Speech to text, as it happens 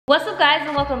What's up guys,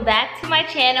 and welcome back to my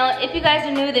channel. If you guys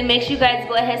are new, then make sure you guys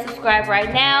go ahead and subscribe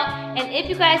right now. And if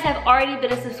you guys have already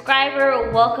been a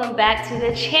subscriber, welcome back to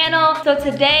the channel. So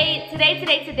today,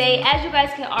 as you guys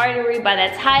can already read by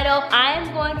that title, I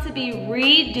am going to be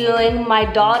redoing my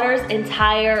daughter's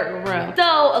entire room. So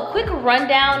a quick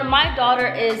rundown, my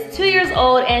daughter is 2 years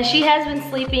old and she has been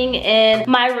sleeping in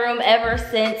my room ever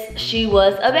since she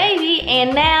was a baby.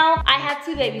 And now I have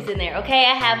two babies in there, okay?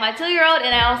 I have my 2-year-old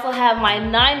and I also have my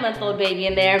 9-month-old baby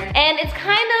in there. And it's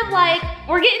kind of like,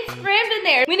 we're getting crammed in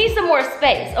there. We need some more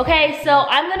space, okay? So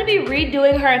I'm gonna be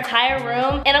redoing her entire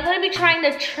room and I'm gonna be trying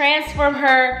to transform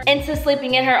her into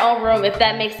sleeping in her own room, if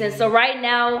that makes sense. So right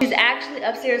now, she's actually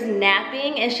upstairs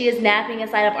napping and she is napping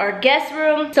inside of our guest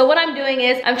room. So what I'm doing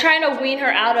is, I'm trying to wean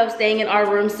her out of staying in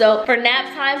our room. So for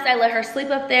nap times, I let her sleep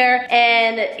up there,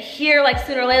 and here, like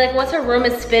sooner or later, like once her room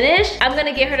is finished, I'm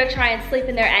gonna get her to try and sleep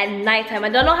in there at nighttime. I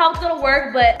don't know how it's gonna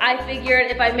work, but I figured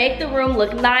if I make the room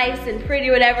look nice and pretty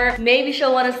or whatever, maybe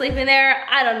she'll wanna sleep in there.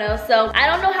 I don't know. So I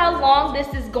don't know how long this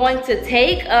is going to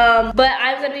take, but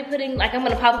I'm gonna be putting, like, I'm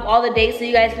gonna pop up all the dates so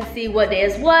you guys can see what day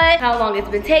is what, how long it's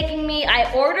been taking me.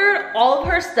 I ordered all of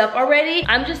her stuff already.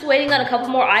 I'm just waiting on a couple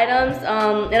more items,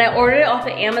 and I ordered it off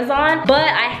of Amazon, but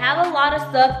I have a lot of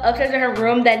stuff upstairs in her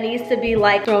room that needs to be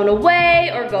like thrown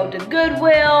away or go to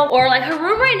Goodwill, or like her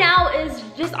room right now is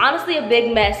just honestly a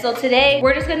big mess. So today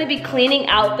we're just gonna be cleaning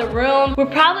out the room. We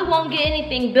probably won't get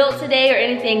anything built today or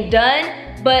anything done,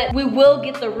 but we will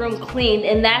get the room cleaned,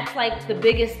 and that's like the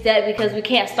biggest step because we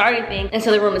can't start anything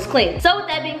until the room is clean. So with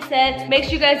that being said, make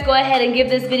sure you guys go ahead and give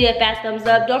this video a fat thumbs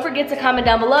up. Don't forget to comment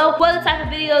down below what the type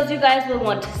of videos you guys would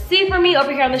want to see from me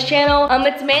over here on this channel.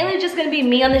 It's mainly just gonna be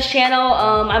me on this channel.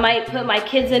 I might put my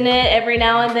kids in it every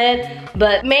now and then,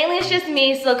 but mainly it's just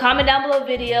me. So comment down below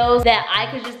videos that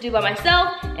I could just do by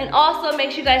myself, and also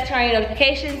make sure you guys turn on your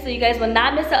notifications so you guys will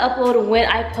not miss an upload when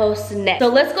I post next. So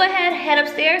let's go ahead, head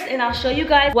upstairs, and I'll show you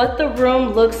guys what the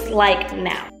room looks like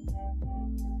now.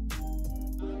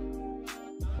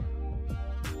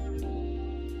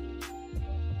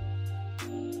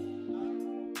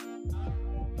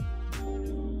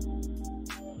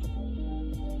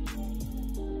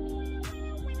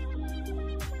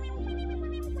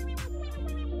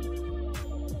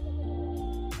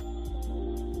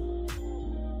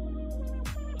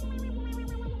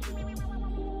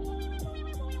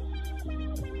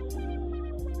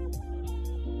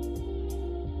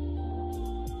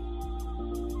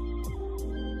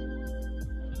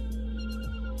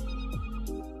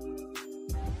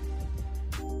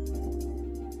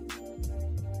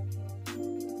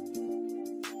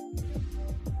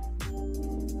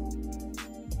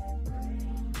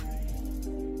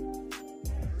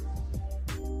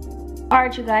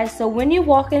 Alright you guys, so when you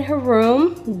walk in her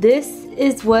room, this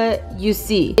is what you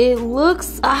see. It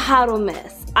looks a hot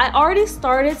mess. I already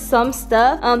started some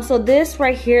stuff. So this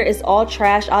right here is all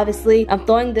trash, obviously. I'm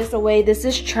throwing this away. This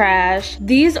is trash.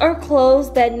 These are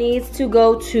clothes that needs to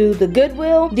go to the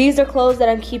Goodwill. These are clothes that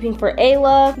I'm keeping for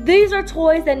Ayla. These are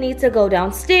toys that need to go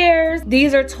downstairs.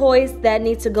 These are toys that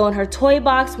need to go in her toy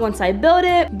box once I build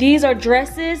it. These are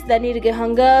dresses that need to get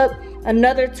hung up.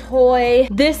 Another toy.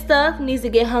 This stuff needs to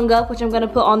get hung up, which I'm gonna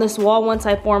put on this wall once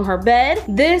I form her bed.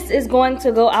 This is going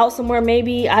to go out somewhere,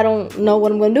 maybe. I don't know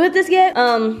what I'm gonna do with this yet.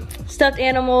 Stuffed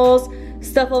animals,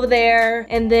 stuff over there,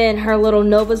 and then her little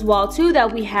Nova's wall too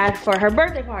that we had for her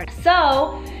birthday party.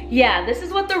 So yeah, this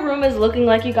is what the room is looking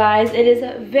like, you guys. It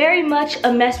is very much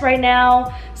a mess right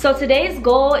now. So today's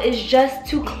goal is just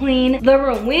to clean the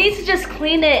room. We need to just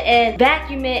clean it and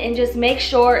vacuum it and just make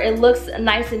sure it looks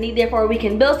nice and neat. Therefore we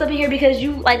can build stuff in here, because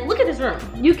you, like, look at this room.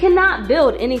 You cannot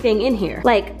build anything in here.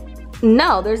 Like,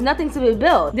 no, there's nothing to be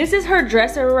built. This is her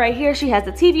dresser right here. She has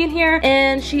the TV in here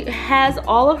and she has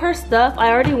all of her stuff.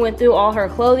 I already went through all her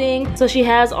clothing. So she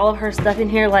has all of her stuff in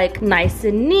here, like nice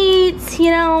and neat, you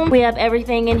know. We have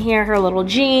everything in here, her little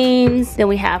jeans. Then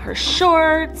we have her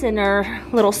shorts and her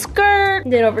little skirt.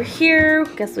 Then over here,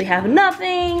 guess we have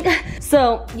nothing.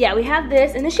 So yeah, we have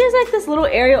this. And then she has like this little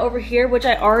area over here, which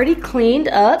I already cleaned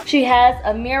up. She has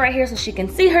a mirror right here so she can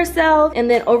see herself. And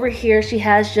then over here, she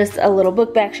has just a little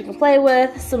book bag she can play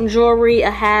with, some jewelry, a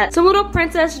hat, some little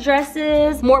princess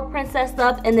dresses, more princess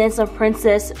stuff, and then some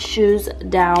princess shoes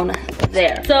down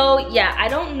there. So yeah, I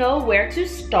don't know where to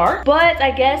start, but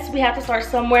I guess we have to start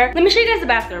somewhere. Let me show you guys the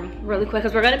bathroom really quick,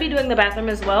 because we're gonna be doing the bathroom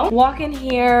as well. Walk in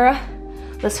here.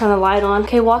 Let's turn the light on.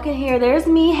 Okay, walk in here. There's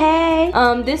me, hey.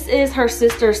 This is her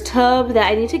sister's tub that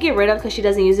I need to get rid of because she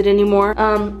doesn't use it anymore.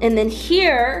 And then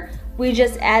here, we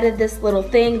just added this little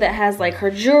thing that has like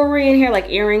her jewelry in here, like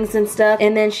earrings and stuff.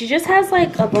 And then she just has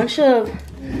like a bunch of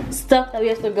stuff that we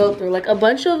have to go through, like a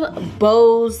bunch of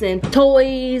bows and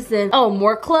toys and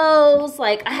more clothes.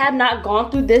 Like, I have not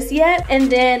gone through this yet.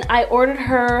 And then I ordered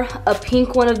her a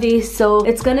pink one of these, so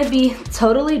it's gonna be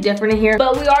totally different in here,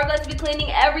 but we are going to be cleaning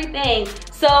everything.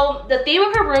 So the theme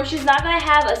of her room, she's not gonna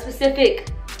have a specific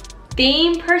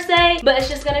theme per se, but it's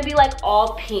just gonna be like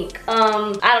all pink. I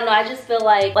don't know, I just feel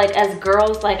like as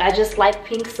girls, like I just like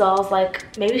pink, so I was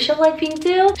like, maybe she'll like pink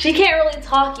too. She can't really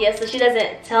talk yet, so she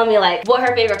doesn't tell me like what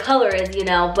her favorite color is, you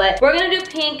know, but we're gonna do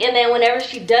pink. And then whenever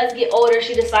she does get older,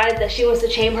 she decides that she wants to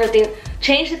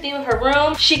change the theme of her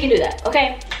room, she can do that,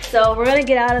 okay? So we're gonna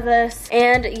get out of this,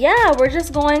 and yeah, we're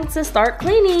just going to start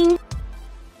cleaning.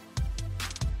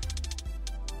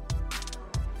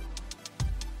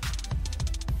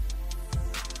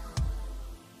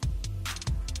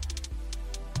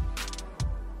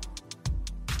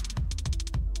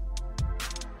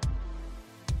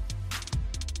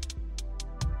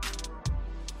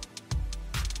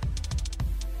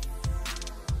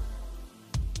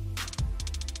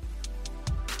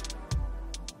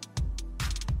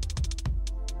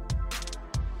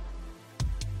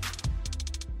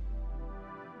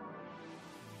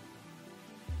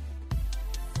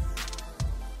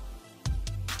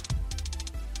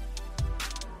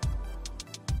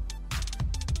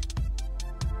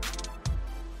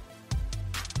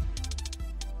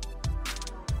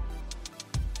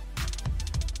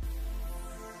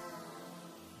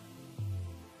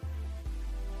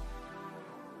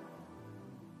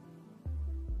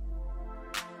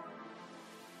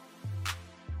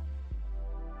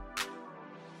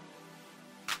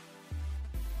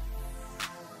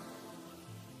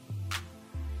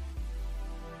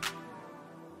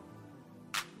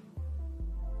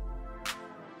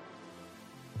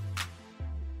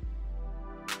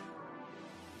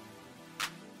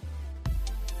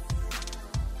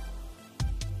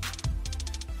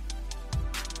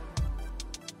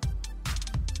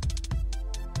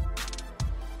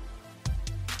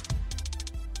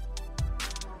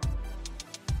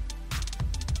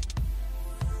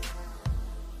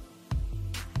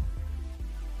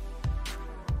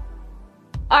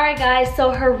 Alright guys,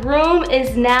 so her room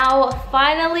is now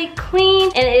finally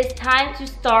clean and it's time to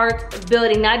start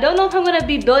building. Now I don't know if I'm gonna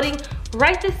be building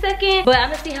right this second, but I'm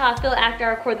gonna see how I feel after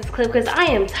I record this clip because I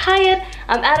am tired,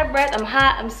 I'm out of breath, I'm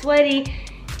hot, I'm sweaty,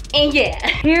 and yeah.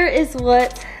 Here is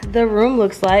what the room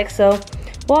looks like. So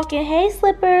walk in, hey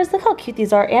slippers, look how cute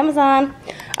these are, Amazon.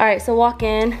 Alright, so walk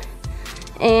in.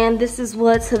 And this is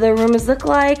what the room is look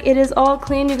like. It is all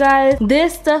clean, you guys.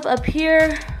 This stuff up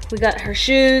here, we got her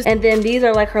shoes, and then these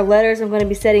are like her letters I'm gonna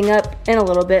be setting up in a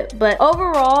little bit. But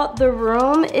overall, the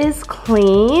room is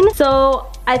clean. So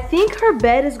I think her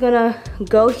bed is gonna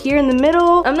go here in the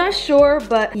middle. I'm not sure,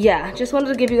 but yeah, just wanted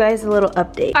to give you guys a little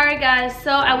update. All right guys,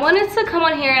 so I wanted to come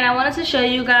on here and I wanted to show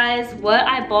you guys what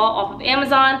I bought off of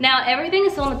Amazon. Now everything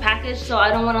is still in the package, so I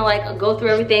don't wanna like go through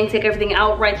everything, take everything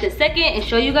out right this second and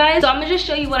show you guys. So I'm gonna just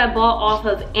show you what I bought off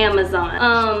of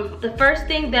Amazon. The first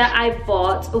thing that I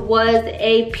bought was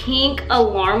a pink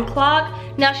alarm clock.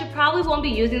 Now she probably won't be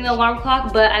using the alarm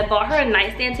clock, but I bought her a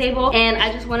nightstand table and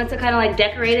I just wanted to kind of like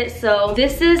decorate it. So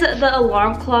this is the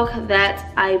alarm clock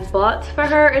that I bought for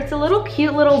her. It's a little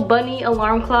cute little bunny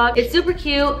alarm clock. It's super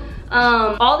cute.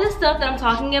 All this stuff that I'm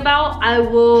talking about, I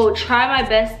will try my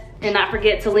best and not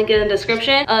forget to link it in the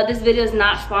description. This video is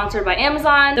not sponsored by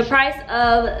Amazon. The price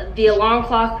of the alarm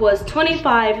clock was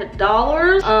 $25.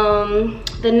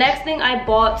 The next thing I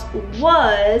bought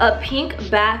was a pink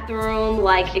bathroom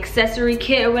like accessory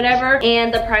kit or whatever,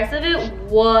 and the price of it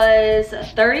was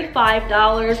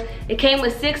 $35. It came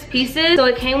with 6 pieces, so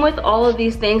it came with all of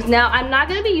these things. Now I'm not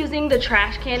gonna be using the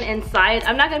trash can inside.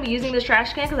 I'm not gonna be using this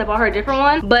trash can because I bought her a different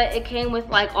one, but it came with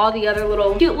like all the other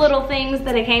little cute little things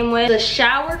that it came with. The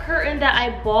shower curtain that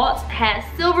I bought has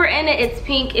silver in it. It's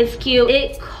pink, it's cute.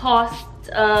 It cost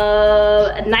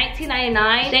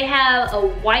 $19.99. They have a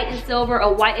white and silver,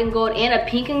 a white and gold, and a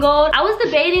pink and gold. I was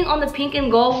debating on the pink and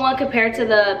gold one compared to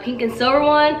the pink and silver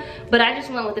one, but I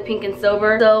just went with the pink and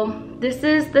silver. So this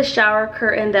is the shower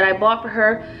curtain that I bought for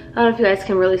her. I don't know if you guys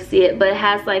can really see it, but it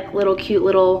has like little cute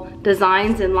little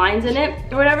designs and lines in it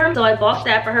or whatever. So I bought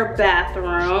that for her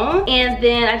bathroom. And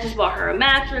then I just bought her a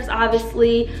mattress,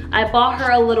 obviously. I bought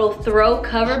her a little throw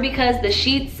cover because the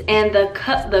sheets and the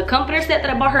comforter set that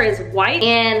I bought her is white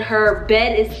and her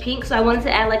bed is pink. So I wanted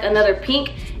to add like another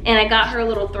pink, and I got her a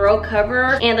little throw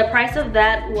cover, and the price of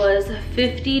that was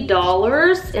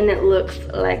 $50, and it looks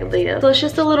like this. So it's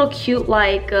just a little cute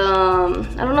like, I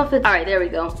don't know if it's, all right, there we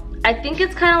go. I think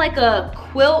it's kind of like a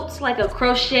quilt, like a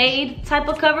crocheted type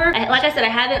of cover. Like I said, I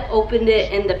haven't opened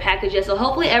it in the package yet, so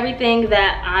hopefully everything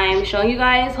that I'm showing you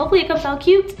guys, hopefully it comes out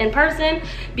cute in person,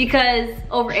 because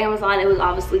over Amazon it was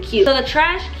obviously cute. So the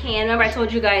trash can, remember I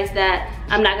told you guys that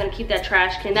I'm not gonna keep that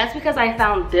trash can. That's because I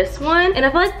found this one, and I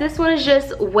feel like this one is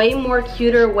just way more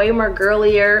cuter, way more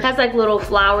girlier. It has like little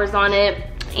flowers on it,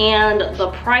 and the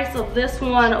price of this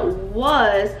one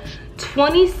was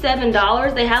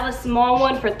 $27. They have a small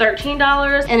one for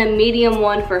 $13 and a medium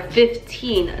one for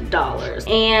 $15.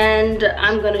 And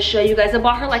I'm gonna show you guys. I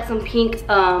bought her like some pink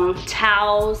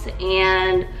towels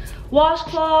and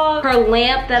washcloth. Her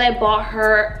lamp that I bought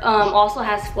her also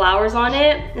has flowers on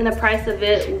it, and the price of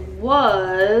it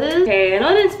was, okay, I know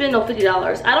I didn't spend no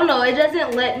 $50. I don't know, it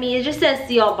doesn't let me, it just says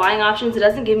see all buying options. It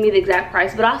doesn't give me the exact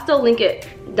price, but I'll still link it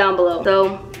down below.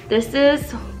 So this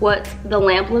is what the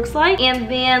lamp looks like, and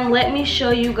then let me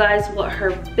show you guys what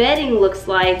her bedding looks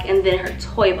like, and then her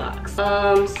toy box.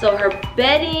 So her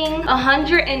bedding,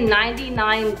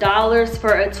 $199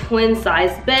 for a twin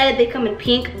size bed. They come in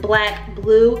pink, black,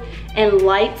 blue, and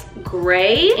light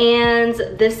gray, and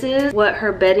this is what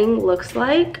her bedding looks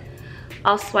like.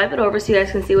 I'll swipe it over so you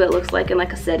guys can see what it looks like in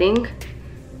like a setting.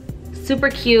 Super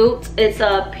cute. It's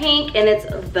pink and it's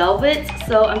velvet,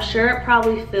 so I'm sure it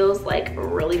probably feels like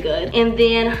really good. And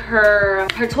then her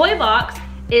toy box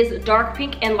is dark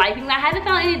pink and light pink. Now, I haven't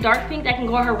found any dark pink that can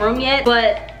go in her room yet,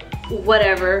 but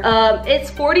whatever. It's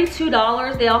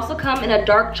 $42. They also come in a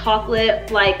dark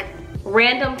chocolate, like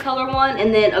random color one,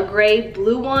 and then a gray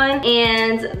blue one,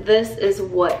 and this is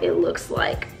what it looks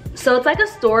like. So it's like a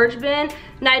storage bin.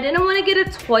 Now, I didn't want to get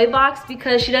a toy box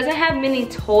because she doesn't have many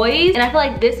toys, and I feel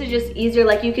like this is just easier.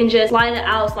 Like, you can just slide it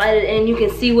out, slide it in, you can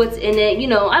see what's in it. You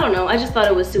know, I don't know, I just thought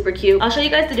it was super cute. I'll show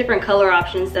you guys the different color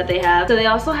options that they have. So they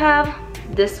also have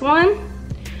this one,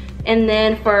 and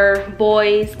then for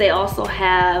boys they also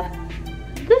have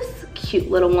this cute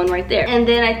little one right there. And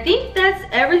then I think that's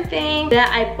everything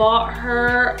that I bought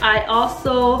her. I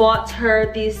also bought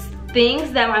her these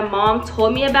things that my mom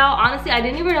told me about. Honestly, I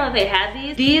didn't even know that they had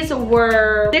these. These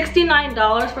were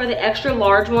 $69 for the extra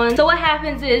large one. So what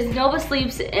happens is Nova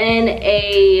sleeps in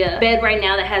a bed right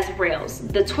now that has rails.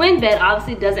 The twin bed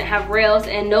obviously doesn't have rails,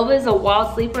 and Nova is a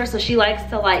wild sleeper, so she likes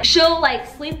to she'll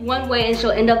sleep one way and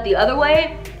she'll end up the other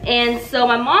way. And so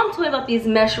my mom told me about these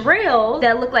mesh rails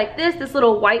that look like this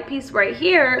little white piece right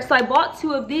here. So I bought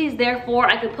 2 of these, therefore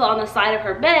I could put on the side of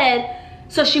her bed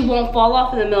so she won't fall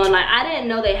off in the middle of the night. I didn't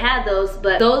know they had those,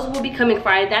 but those will be coming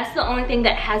Friday. That's the only thing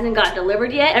that hasn't got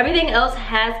delivered yet. Everything else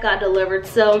has got delivered.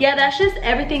 So yeah, that's just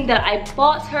everything that I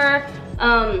bought her.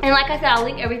 And like I said, I'll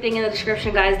link everything in the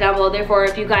description, guys, down below. Therefore,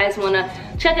 if you guys want to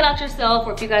check it out yourself,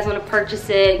 or if you guys want to purchase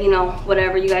it, you know,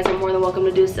 whatever, you guys are more than welcome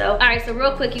to do so. All right, so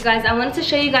real quick, you guys, I wanted to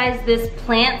show you guys this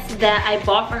plants that I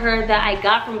bought for her that I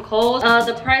got from Kohl's.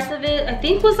 The price of it, I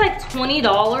think, was like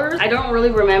 $20. I don't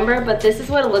really remember, but this is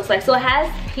what it looks like. So it has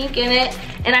pink in it,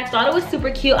 and I thought it was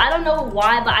super cute. I don't know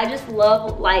why, but I just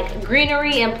love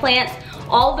greenery and plants.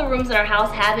 All the rooms in our house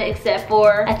have it except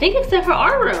for, I think, except for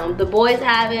our room. The boys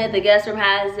have it, the guest room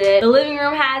has it, the living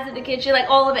room has it, the kitchen,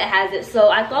 all of it has it. So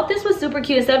I thought this was super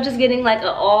cute. Instead of just getting an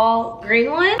all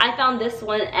green one, I found this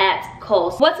one at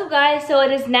Kohl's. What's up, guys? So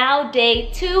it is now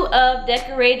day 2 of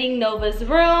decorating Nova's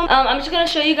room. I'm just gonna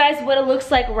show you guys what it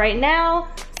looks like right now.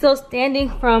 So standing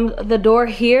from the door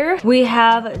here, we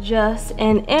have just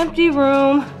an empty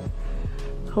room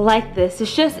like this.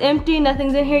 It's just empty,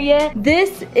 nothing's in here yet.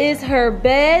 This is her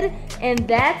bed, and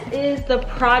that is the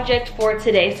project for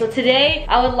today. So today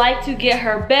I would like to get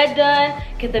her bed done,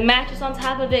 get the mattress on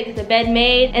top of it, get the bed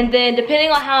made, and then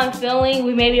depending on how I'm feeling,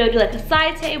 we may be able to do a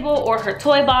side table or her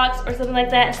toy box or something like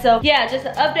that. So yeah, just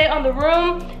an update on the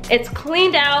room. It's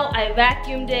cleaned out, I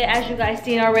vacuumed it, as you guys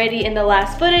seen already in the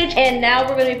last footage, and now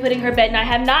we're gonna be putting her bed. Now, I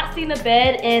have not seen the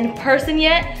bed in person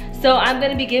yet, so I'm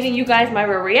gonna be giving you guys my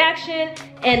real reaction,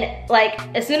 and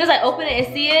as soon as I open it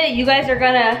and see it, you guys are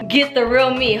gonna get the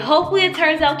real me. Hopefully it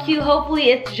turns out cute,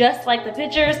 hopefully it's just like the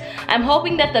pictures. I'm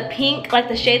hoping that the pink,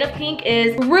 the shade of pink,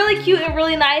 is really cute and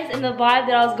really nice and the vibe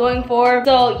that I was going for.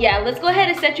 So yeah, let's go ahead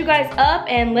and set you guys up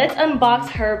and let's unbox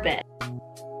her bed.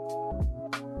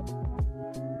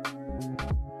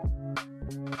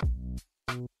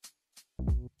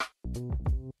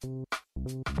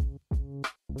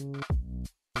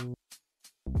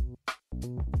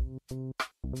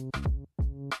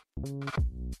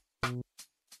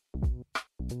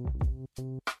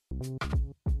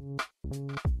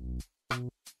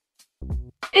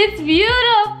 It's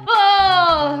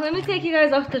beautiful! Let me take you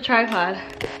guys off the tripod.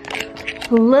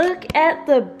 Look at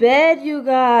the bed, you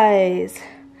guys.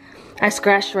 I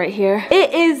scratched right here.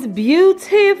 It is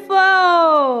beautiful.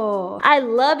 I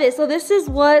love it. So this is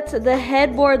what the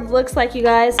headboard looks like, you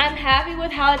guys. I'm happy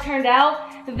with how it turned out.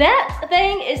 That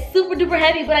thing is super duper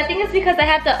heavy, but I think it's because I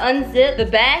have to unzip the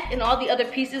back and all the other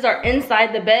pieces are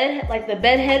inside the bed, like the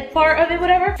bed head part of it,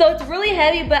 whatever. So it's really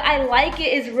heavy, but I like it.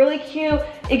 It's really cute.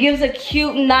 It gives a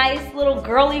cute, nice little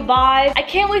girly vibe. I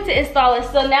can't wait to install it.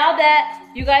 So now that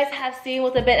you guys have seen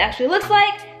what the bed actually looks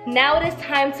like, now it is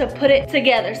time to put it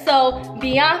together. So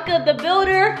Biannca the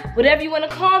builder, whatever you want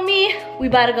to call me, we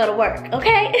about to go to work,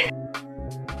 okay?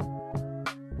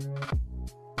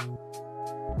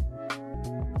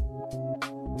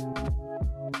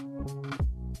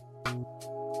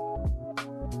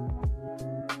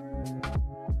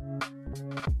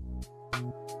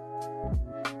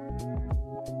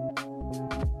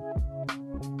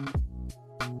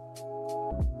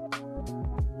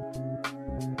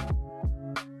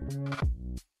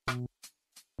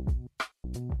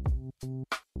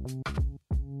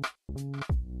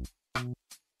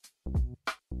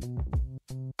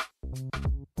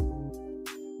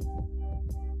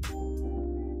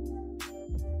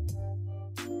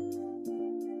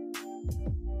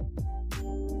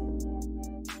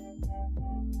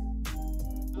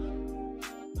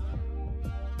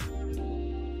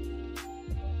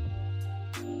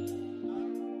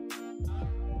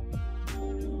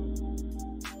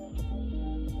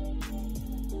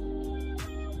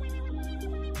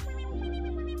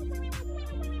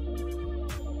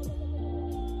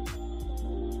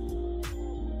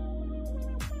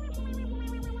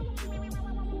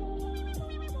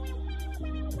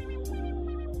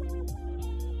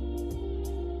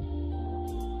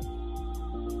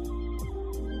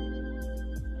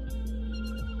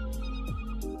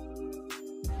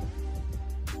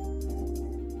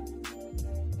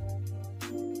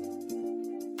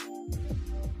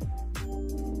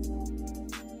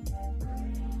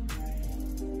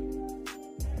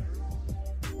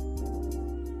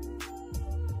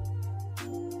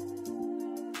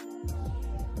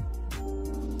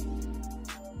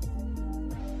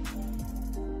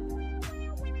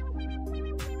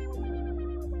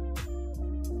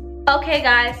 Okay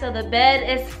guys, so the bed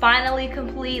is finally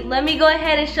complete. Let me go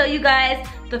ahead and show you guys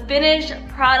the finished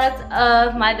product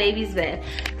of my baby's bed.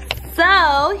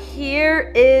 So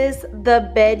here is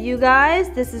the bed, you guys.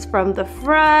 This is from the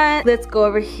front. Let's go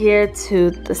over here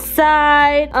to the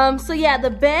side. So yeah,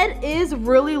 the bed is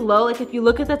really low. Like if you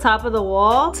look at the top of the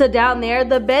wall to down there,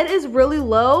 the bed is really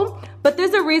low, but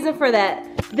there's a reason for that.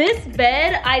 This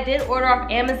bed I did order off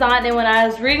Amazon, and when I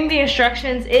was reading the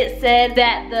instructions, it said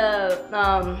that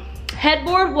the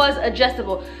headboard was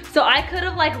adjustable. So I could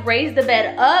have like raised the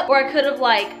bed up, or I could have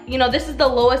like, you know, this is the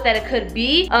lowest that it could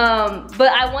be. But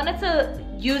I wanted to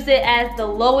use it as the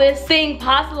lowest thing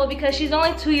possible because she's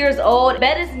only 2 years old.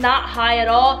 Bed is not high at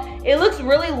all. It looks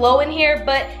really low in here,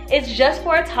 but it's just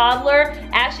for a toddler.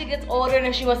 As she gets older and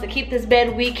if she wants to keep this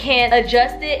bed, we can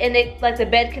adjust it and like the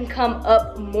bed can come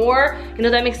up more. You know,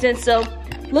 that makes sense. So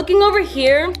looking over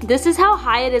here, this is how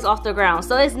high it is off the ground.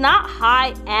 So it's not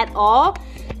high at all.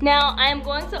 Now I'm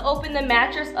going to open the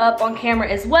mattress up on camera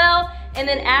as well. And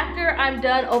then after I'm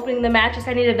done opening the mattress,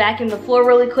 I need to vacuum the floor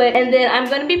really quick. And then I'm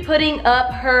gonna be putting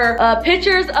up her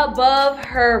pictures above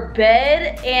her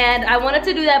bed. And I wanted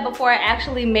to do that before I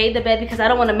actually made the bed because I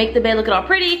don't wanna make the bed look all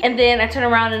pretty. And then I turn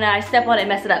around and I step on it and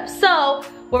mess it up. So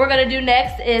what we're gonna do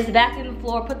next is vacuum the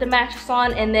floor, put the mattress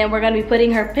on, and then we're gonna be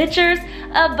putting her pictures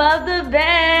above the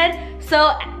bed.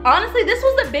 So honestly, this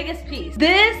was the biggest piece.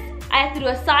 This, I have to do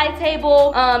a side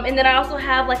table, and then I also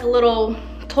have like a little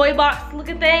toy box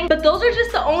looking thing. But those are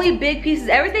just the only big pieces.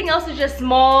 Everything else is just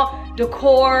small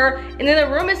decor, and then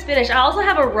the room is finished. I also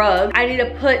have a rug I need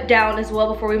to put down as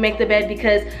well before we make the bed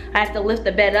because I have to lift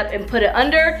the bed up and put it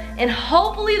under, and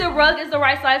hopefully the rug is the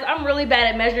right size. I'm really bad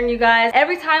at measuring, you guys.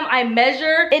 Every time I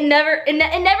measure, it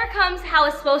never comes how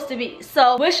it's supposed to be.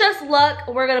 So wish us luck.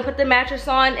 We're gonna put the mattress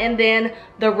on and then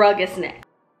the rug is next.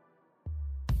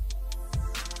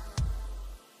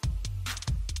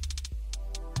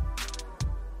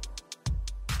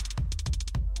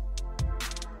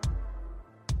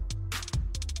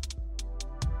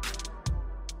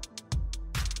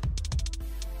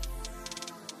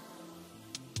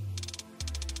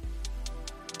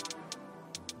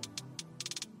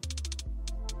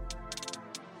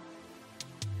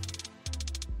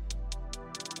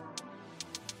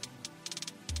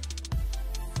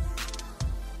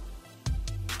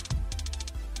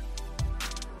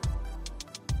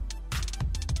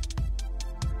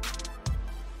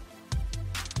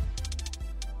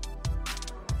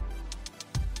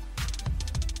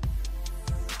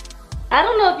 I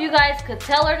don't know if you guys could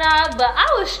tell or not, but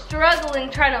I was struggling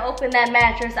trying to open that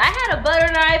mattress. I had a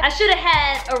butter knife. I should have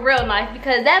had a real knife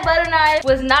because that butter knife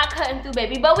was not cutting through,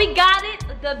 baby. But we got it.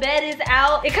 The bed is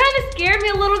out. It kind of scared me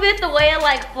a little bit the way it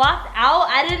like flopped out.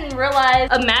 I didn't realize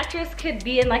a mattress could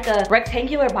be in like a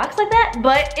rectangular box like that,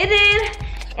 but it did.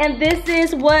 And this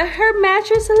is what her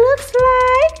mattress looks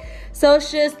like. So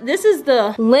it's just, this is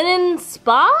the Linen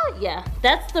Spa. Yeah,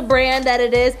 that's the brand that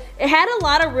it is. It had a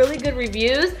lot of really good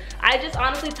reviews. I just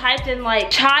honestly typed in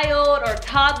like child or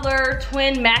toddler,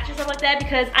 twin mattress, stuff like that,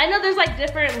 because I know there's like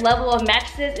different level of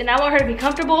mattresses and I want her to be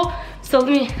comfortable. So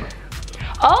let me,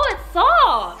 oh, it's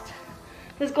soft.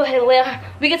 Let's go ahead and lay on her.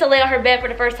 We get to lay on her bed for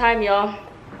the first time, y'all.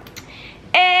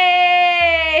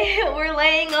 Hey, we're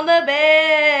laying on the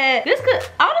bed. This could,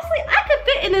 honestly, I could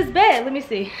fit in this bed. Let me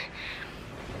see.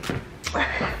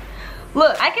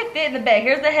 Look, I can fit in the bed.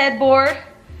 Here's the headboard.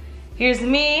 Here's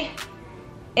me.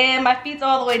 And my feet's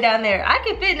all the way down there. I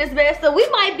can fit in this bed, so we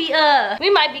might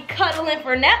be cuddling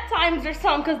for nap times or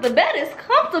something, because the bed is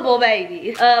comfortable,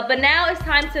 baby. But now it's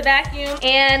time to vacuum,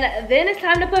 and then it's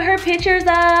time to put her pictures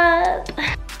up.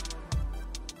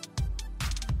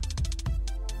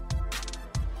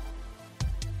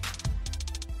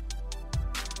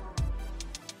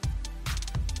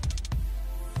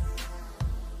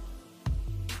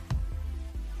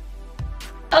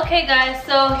 Okay guys,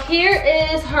 so here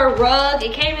is her rug.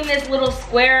 It came in this little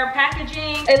square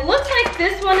packaging. It looks like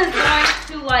this one is going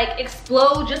to like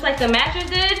explode just like the mattress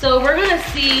did. So we're gonna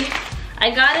see.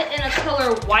 I got it in a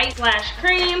color white /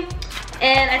 cream.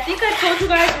 And I think I told you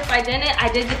guys, if I didn't,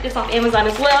 I did get this off Amazon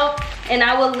as well. And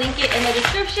I will link it in the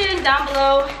description down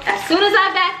below. As soon as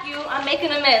I vacuum, I'm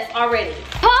making a mess already.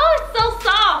 Oh, it's so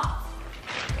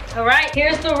soft. All right,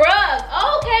 here's the rug.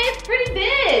 Oh, okay, it's pretty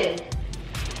big.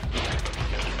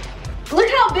 Look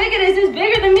how big it is. It's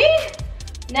bigger than me.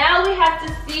 Now we have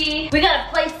to see. We gotta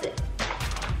place it.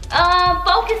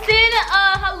 Focus in.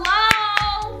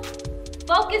 Hello.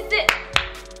 Focus it.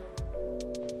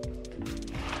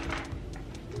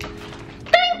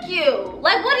 Thank you.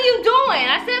 Like, what are you doing?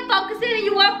 I said focus in and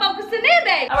you weren't focusing in,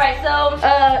 babe. All right, so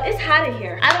it's hot in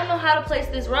here. I don't know how to place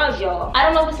this rug, y'all. I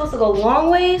don't know if it's supposed to go long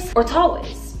ways or tall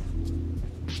ways.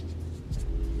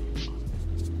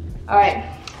 All right,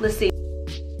 let's see.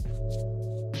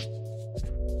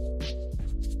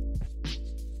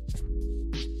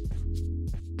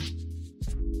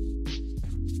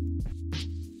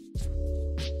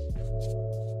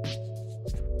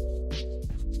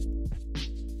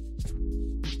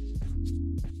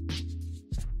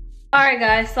 Alright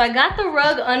guys, so I got the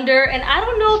rug under, and I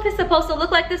don't know if it's supposed to look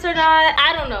like this or not.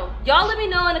 I don't know. Y'all let me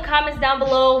know in the comments down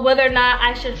below whether or not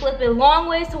I should flip it long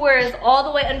ways to where it's all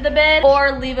the way under the bed,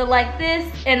 or leave it like this,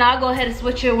 and I'll go ahead and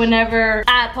switch it whenever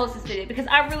I post this video, because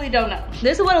I really don't know.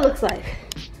 This is what it looks like.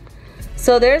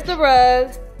 So there's the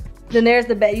rug, then there's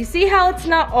the bed. You see how it's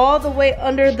not all the way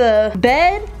under the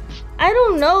bed? I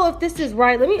don't know if this is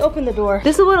right. Let me open the door.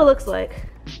 This is what it looks like.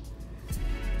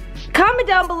 Comment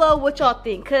down below what y'all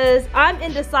think, because I'm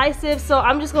indecisive, so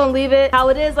I'm just gonna leave it how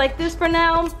it is like this for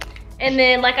now. And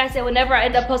then, like I said, whenever I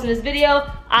end up posting this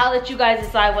video, I'll let you guys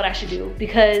decide what I should do,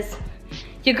 because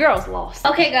your girl's lost.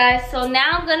 Okay guys, so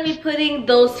now I'm gonna be putting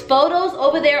those photos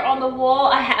over there on the wall.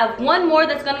 I have one more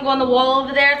that's gonna go on the wall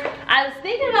over there. I was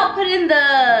thinking about putting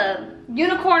the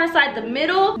unicorn inside the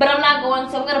middle, but I'm not going,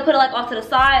 so I'm gonna put it like off to the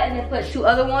side and then put two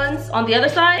other ones on the other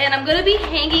side. And I'm gonna be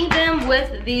hanging them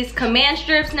with these command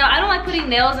strips. Now, I don't like putting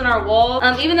nails in our wall.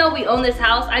 Even though we own this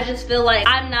house, I just feel like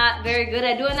I'm not very good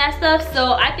at doing that stuff.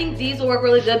 So I think these will work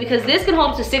really good, because this can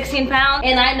hold up to 16 pounds.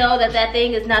 And I know that that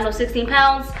thing is not no 16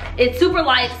 pounds. It's super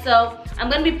light, so I'm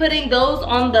gonna be putting those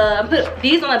on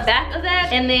these on the back of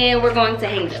that, and then we're going to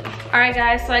hang them. All right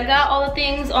guys, so I got all the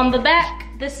things on the back.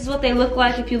 This is what they look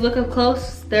like if you look up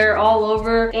close. They're all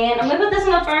over. And I'm gonna put this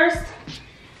one up first.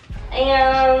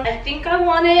 And I think I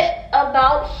want it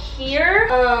about here.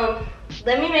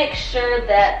 Let me make sure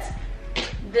that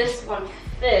this one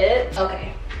fits.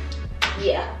 Okay,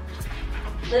 yeah.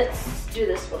 Let's do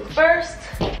this one first.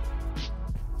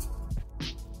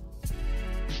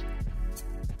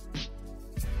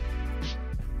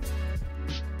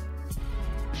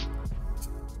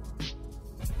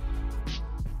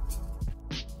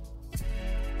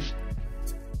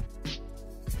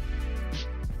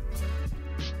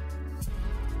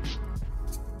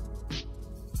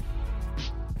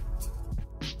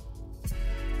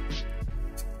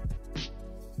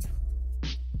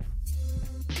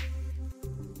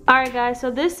 Alright guys, so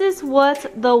this is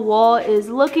what the wall is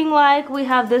looking like. We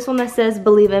have this one that says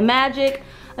Believe in Magic.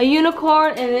 a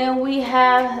unicorn, and then we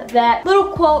have that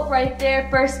little quote right there,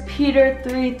 1 Peter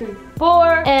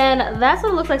 3:4, and that's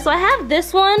what it looks like. So I have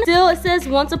this one. Still, it says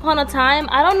once upon a time.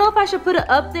 I don't know if I should put it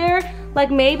up there, like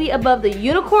maybe above the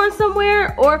unicorn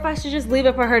somewhere, or if I should just leave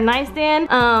it for her nightstand.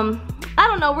 I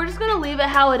don't know, we're just gonna leave it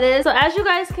how it is. So as you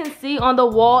guys can see on the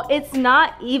wall, it's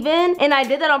not even, and I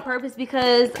did that on purpose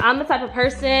because I'm the type of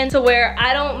person to where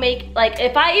I don't make, like,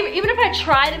 if I even if I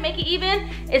try to make it even,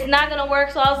 it's not gonna work.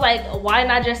 So I was like, why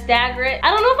not just stagger it?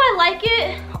 I don't know if I like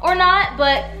it or not,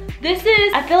 but this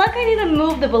is, I feel like I need to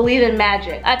move the Believe in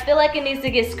Magic. I feel like it needs to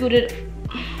get scooted.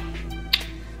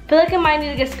 I feel like it might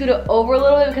need to get scooted over a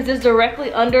little bit because it's directly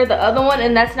under the other one,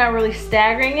 and that's not really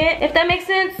staggering it, if that makes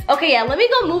sense. Okay, yeah, let me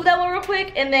go move that one real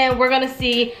quick, and then we're gonna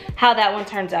see how that one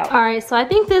turns out. All right, so I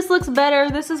think this looks better.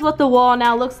 This is what the wall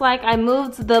now looks like. I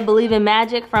moved the Believe in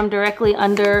Magic from directly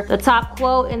under the top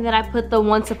quote, and then I put the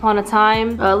Once Upon a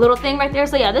Time little thing right there.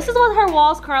 So yeah, this is what her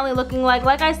wall's currently looking like.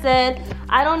 Like I said,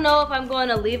 I don't know if I'm going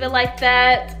to leave it like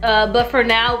that, but for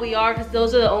now we are, because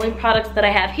those are the only products that I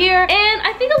have here. And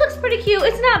I think it looks pretty cute.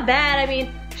 It's not bad. I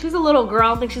mean, she's a little girl. I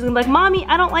don't think she's gonna be like, Mommy,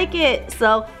 I don't like it.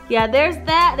 So yeah, there's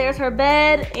that. There's her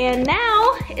bed. And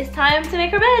now it's time to make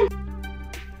her bed.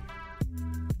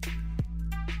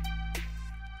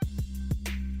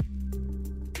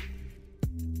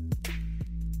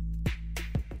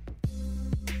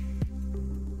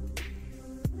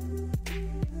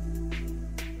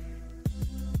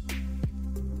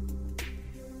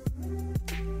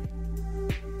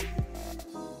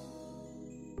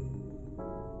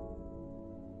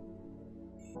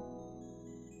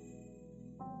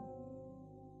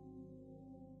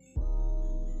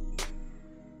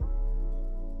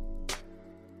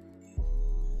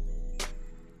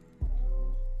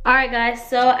 Alright guys,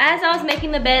 so as I was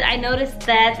making the bed, I noticed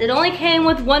that it only came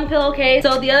with one pillowcase.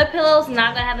 So the other pillow's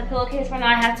not gonna have a pillowcase for now.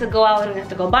 I have to go out and have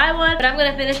to go buy one. But I'm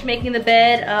gonna finish making the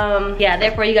bed. Yeah,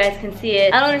 therefore you guys can see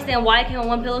it. I don't understand why it came with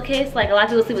one pillowcase. Like, a lot of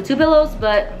people sleep with 2 pillows,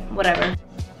 but whatever.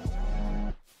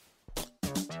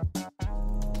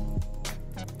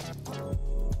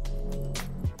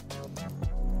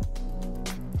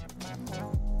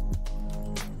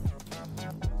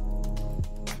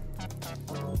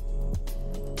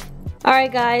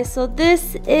 Alright guys, so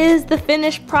this is the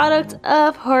finished product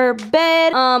of her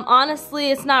bed.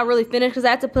 Honestly, it's not really finished because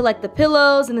I had to put like the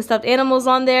pillows and the stuffed animals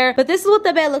on there. But this is what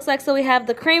the bed looks like. So we have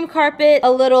the cream carpet,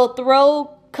 a little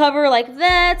throw cover like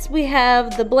that. We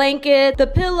have the blanket, the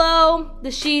pillow,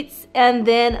 the sheets, and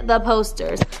then the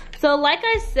posters. So like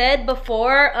I said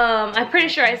before, I'm pretty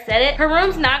sure I said it, her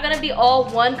room's not gonna be all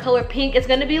one color pink. It's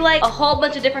gonna be like a whole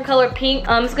bunch of different color pink.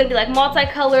 It's gonna be like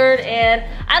multicolored, and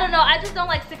I don't know, I just don't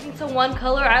like sticking to one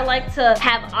color. I like to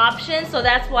have options, so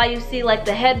that's why you see like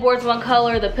the headboard's one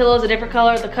color, the pillow's a different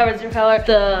color, the cover's a different color,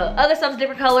 the other stuff's a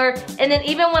different color, and then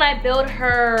even when I build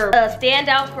her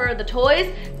standout for the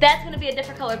toys, that's gonna be a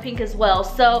different color pink as well.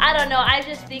 So I don't know, I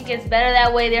just think it's better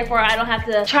that way, therefore I don't have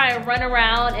to try and run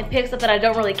around and pick stuff that I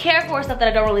don't really care for, stuff that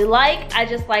I don't really like. I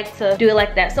just like to do it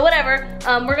like that. So whatever,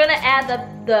 we're gonna add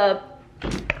the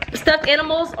stuffed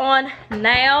animals on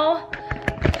now.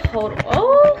 Hold on.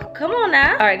 Oh, come on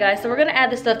now. All right guys, so we're gonna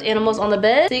add the stuffed animals on the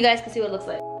bed so you guys can see what it looks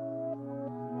like.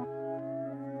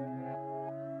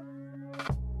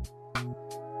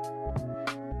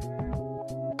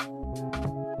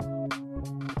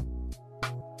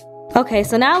 Okay,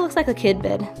 so now it looks like a kid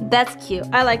bed. That's cute,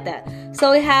 I like that.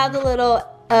 So we have the little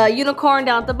unicorn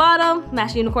down at the bottom,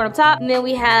 matching unicorn up top, and then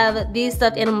we have these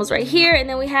stuffed animals right here, and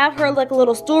then we have her like a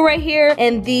little stool right here,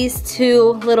 and these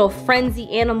 2 little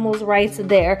frenzy animals right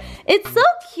there. It's so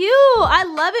cute, I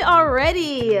love it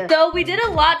already. So we did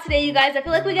a lot today, you guys. I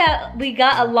feel like we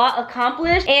got a lot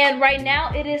accomplished, and right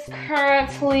now it is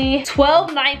currently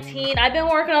 12:19. I've been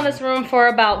working on this room for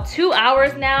about 2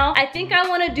 hours now. I think I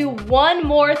want to do one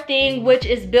more thing, which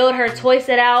is build her toy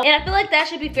set out, and I feel like that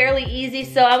should be fairly easy.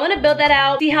 So I want to build that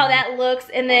out, see how that looks,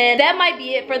 and then that might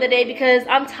be it for the day because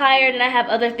I'm tired and I have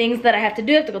other things that I have to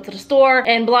do. I have to go to the store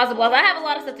and blah blah blah. I have a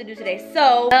lot of stuff to do today.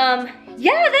 So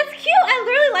yeah, that's cute. I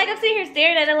literally like, I'm sitting here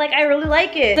staring at it like I really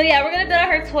like it. So yeah, we're gonna build out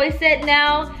her toy set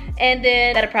now, and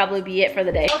then that'll probably be it for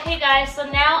the day. Okay guys, so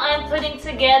now I'm putting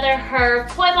together her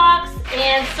toy box,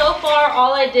 and so far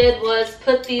all I did was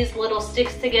put these little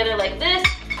sticks together like this.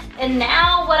 And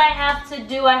now what I have to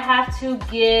do, I have to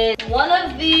get one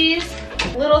of these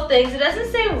little things. It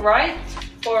doesn't say right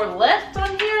or left on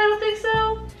here, I don't think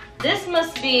so. This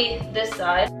must be this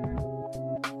side.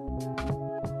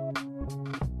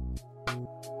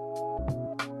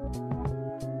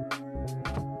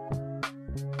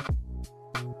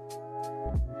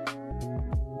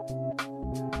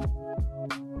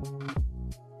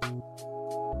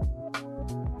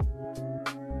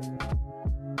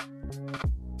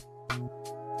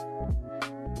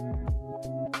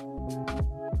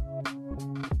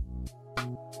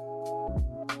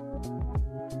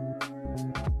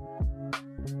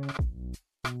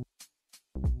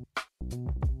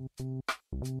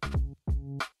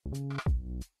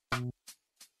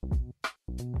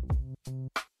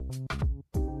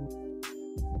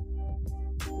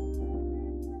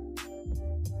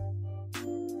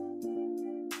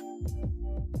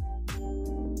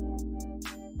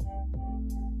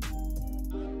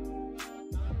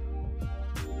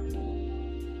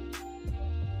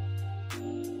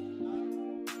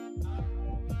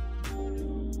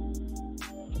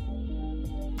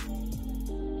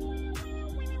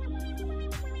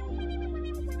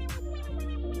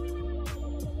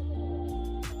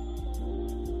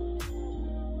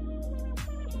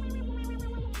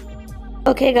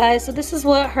 Okay guys, so this is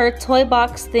what her toy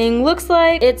box thing looks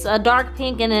like. It's a dark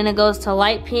pink and then it goes to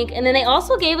light pink. And then they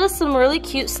also gave us some really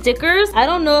cute stickers. I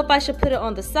don't know if I should put it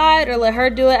on the side or let her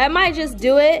do it. I might just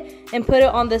do it and put it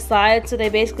on the side. So they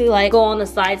basically like go on the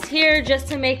sides here just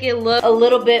to make it look a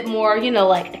little bit more, you know,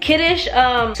 like kiddish.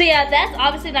 So yeah, that's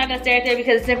obviously not gonna stay right there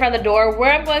because it's in front of the door.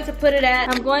 Where I'm going to put it at,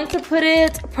 I'm going to put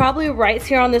it probably right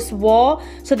here on this wall.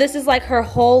 So this is like her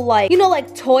whole like, you know,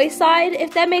 like toy side,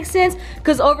 if that makes sense.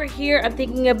 Because over here, I'm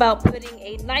thinking about putting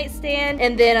a nightstand,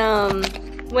 and then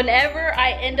whenever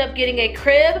I end up getting a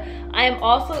crib, I am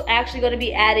also actually going to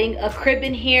be adding a crib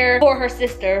in here for her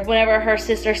sister whenever her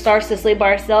sister starts to sleep by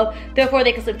herself. Therefore,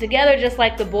 they can sleep together just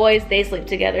like the boys, they sleep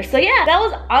together. So yeah, that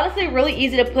was honestly really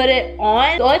easy to put it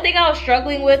on. The only thing I was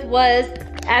struggling with was,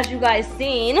 as you guys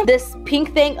seen, this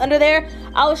pink thing under there.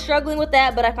 I was struggling with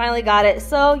that, but I finally got it.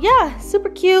 So yeah, super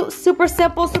cute, super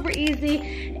simple, super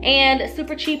easy, and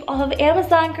super cheap off of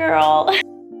Amazon, girl.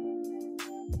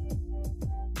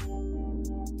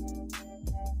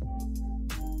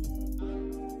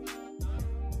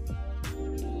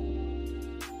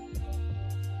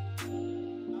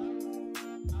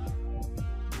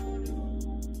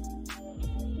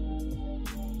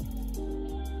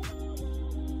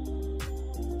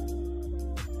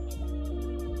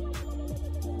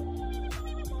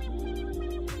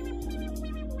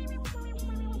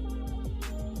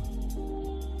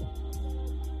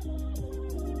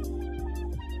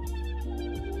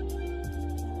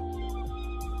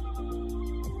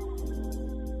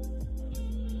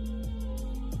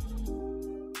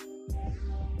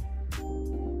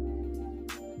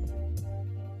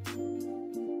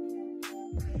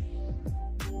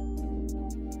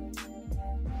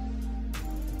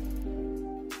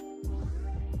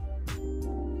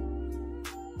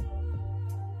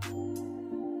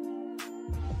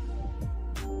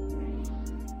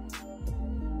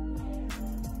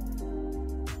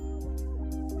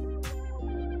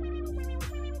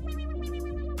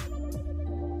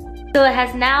 So it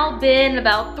has now been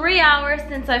about 3 hours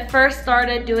since I first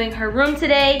started doing her room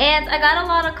today, and I got a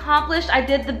lot accomplished. I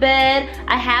did the bed,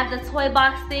 I have the toy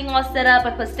box thing all set up,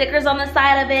 I put stickers on the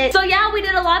side of it. So yeah, we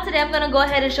did a lot today. I'm gonna go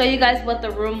ahead and show you guys what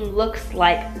the room looks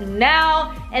like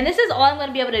now. And this is all I'm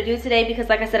gonna be able to do today because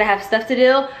like I said, I have stuff to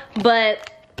do. But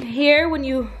here,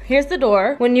 here's the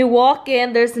door. When you walk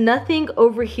in, there's nothing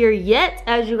over here yet,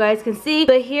 as you guys can see.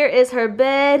 But here is her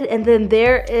bed, and then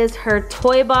there is her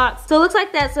toy box. So it looks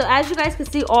like that. So as you guys can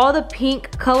see, all the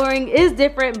pink coloring is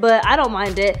different, but I don't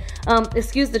mind it.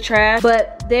 Excuse the trash.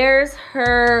 But there's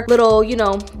her little, you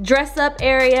know, dress up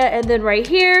area. And then right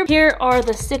here are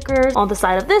the stickers on the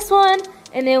side of this one.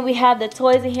 And then we have the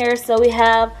toys in here. So we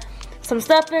have some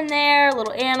stuff in there, a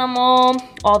little animal,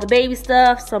 all the baby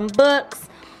stuff, some books,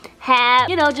 have,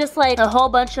 you know, just like a whole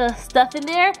bunch of stuff in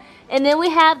there. And then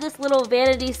we have this little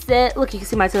vanity set. Look, you can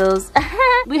see my toes.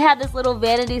 We have this little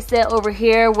vanity set over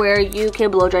here where you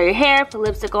can blow dry your hair, put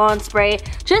lipstick on, spray,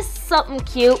 just something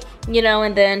cute, you know.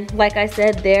 And then, like I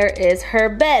said, there is her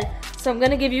bed. So I'm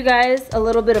gonna give you guys a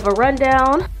little bit of a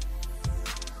rundown.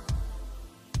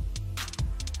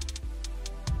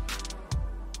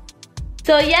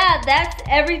 So yeah, that's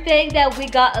everything that we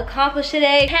got accomplished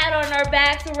today. Pat on our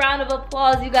backs, a round of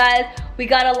applause, you guys. We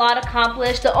got a lot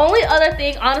accomplished. The only other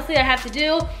thing, honestly, I have to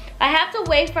do, I have to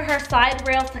wait for her side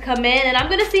rails to come in, and I'm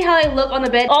gonna see how they look on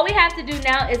the bed. All we have to do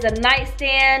now is a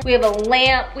nightstand. We have a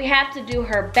lamp. We have to do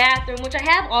her bathroom, which I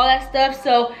have all that stuff,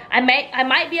 so I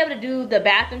might be able to do the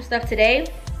bathroom stuff today.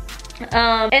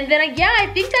 And then yeah, I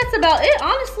think that's about it,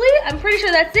 honestly. I'm pretty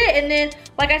sure that's it. And then,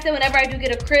 like I said, whenever I do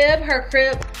get a crib, her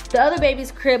crib, the other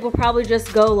baby's crib will probably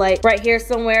just go like right here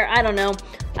somewhere. I don't know.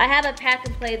 I have a pack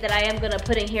and play that I am gonna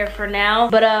put in here for now.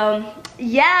 But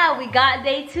yeah, we got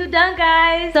day 2 done,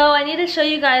 guys. So I need to show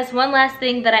you guys one last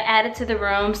thing that I added to the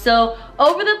room. So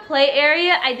over the play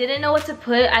area, I didn't know what to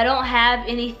put. I don't have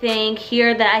anything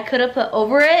here that I could have put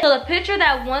over it. So the picture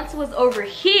that once was over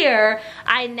here,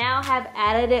 I now have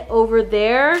added it over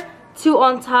there to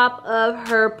on top of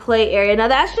her play area. Now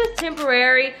that's just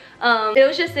temporary. It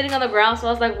was just sitting on the ground, so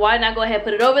I was like, why not go ahead and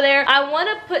put it over there? I want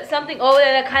to put something over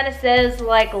there that kind of says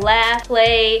like laugh,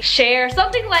 play, share,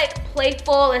 something like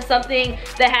playful and something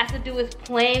that has to do with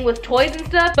playing with toys and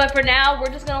stuff. But for now,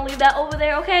 we're just gonna leave that over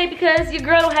there, okay? Because your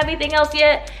girl don't have anything else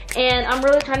yet, and I'm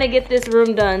really trying to get this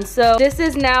room done. So this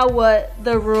is now what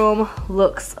the room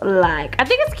looks like. I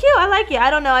think it's cute. I like it. I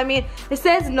don't know. I mean, it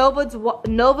says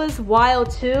Nova's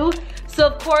Wild 2. So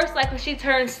of course, like when she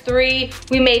turns 3,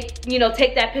 we may, you know,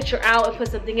 take that picture out and put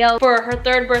something else for her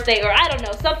 3rd birthday, or I don't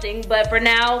know, something. But for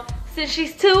now, since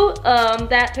she's 2,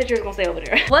 that picture is gonna stay over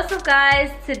there. What's up, guys?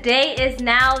 Today is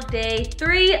now day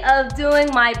 3 of doing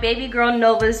my baby girl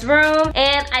Nova's room,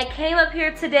 and I came up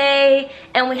here today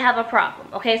and we have a problem.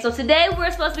 Okay, so today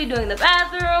we're supposed to be doing the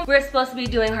bathroom, we're supposed to be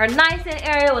doing her nightstand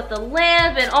area with the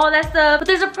lamp and all that stuff, but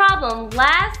there's a problem.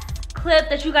 Last clip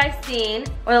that you guys seen,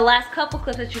 or the last couple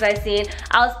clips that you guys seen,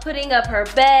 I was putting up her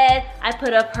bed, I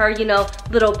put up her, you know,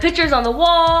 little pictures on the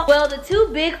wall. Well, the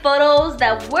 2 big photos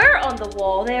that were on the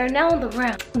wall, they are now on the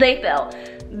ground. They fell.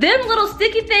 Them little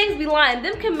sticky things be lying.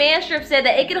 Them command strips said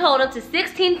that it could hold up to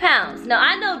 16 pounds. Now,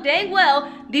 I know dang well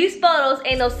these photos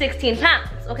ain't no 16 pounds,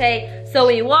 okay? So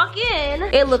when you walk in,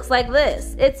 it looks like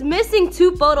this. It's missing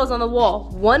 2 photos on the wall.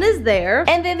 One is there,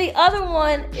 and then the other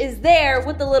one is there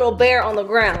with the little bear on the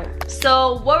ground.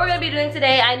 So what we're gonna be doing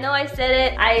today, I know I said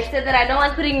it. I said that I don't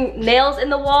like putting nails in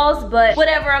the walls, but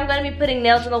whatever, I'm gonna be putting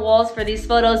nails in the walls for these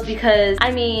photos because,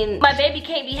 I mean, my baby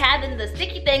can't be having the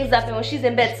sticky things up and when she's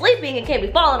in bed sleeping, it can't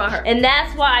be falling on her. And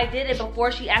that's why I did it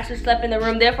before she actually slept in the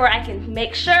room. Therefore, I can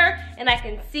make sure and I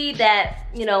can see that,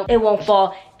 you know, it won't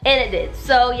fall. And it did.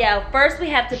 So yeah, first we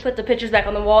have to put the pictures back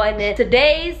on the wall, and then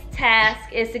today's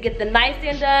task is to get the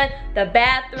nightstand done, the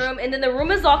bathroom, and then the room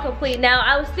is all complete. Now,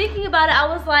 I was thinking about it, I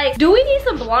was like, do we need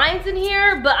some blinds in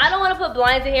here? But I don't wanna put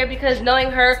blinds in here because knowing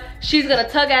her, she's gonna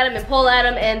tug at them and pull at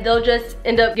them and they'll just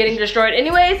end up getting destroyed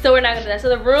anyway, so we're not gonna do that. So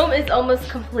the room is almost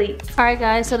complete. All right,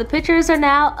 guys, so the pictures are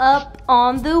now up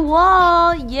on the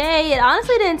wall. Yay, it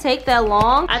honestly didn't take that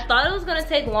long. I thought it was gonna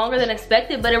take longer than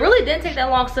expected, but it really didn't take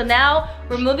that long. So now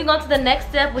we're moving on to the next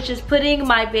step, which is putting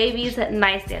my baby's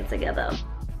nightstand together.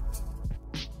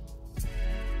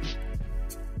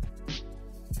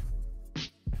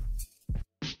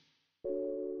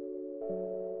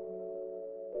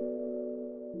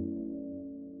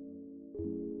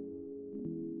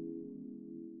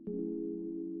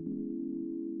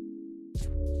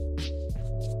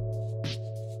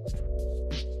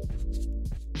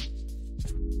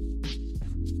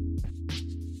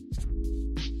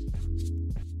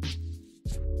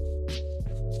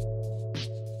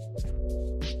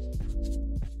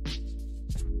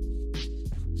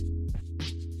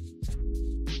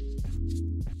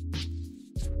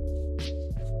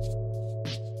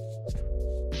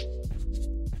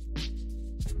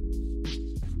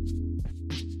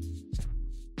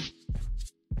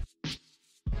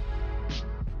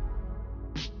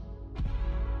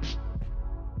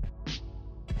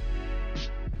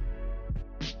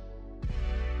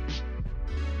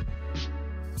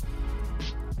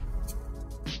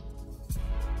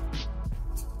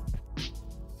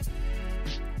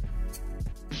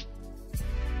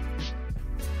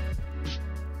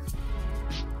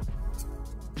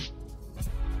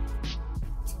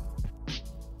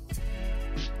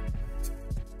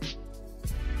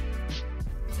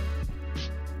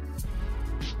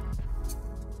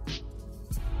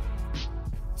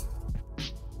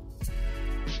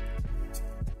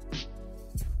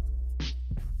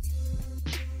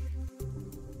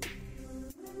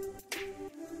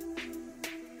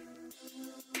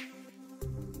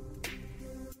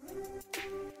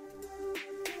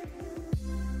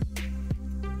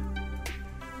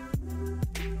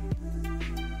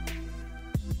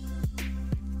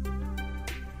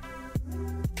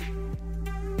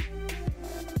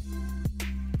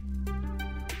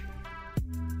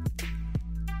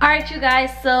 Alright, you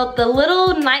guys, so the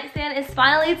little nightstand is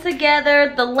finally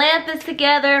together, the lamp is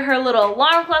together, her little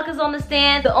alarm clock is on the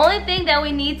stand. The only thing that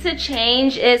we need to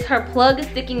change is her plug is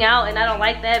sticking out, and I don't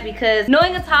like that because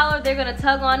knowing a toddler, they're gonna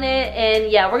tug on it,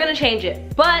 and yeah, we're gonna change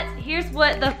it. But here's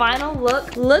what the final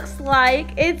look looks like.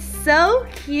 It's so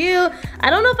cute. I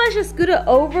don't know if I should scoot it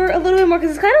over a little bit more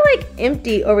because it's kind of like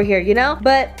empty over here, you know?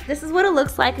 But this is what it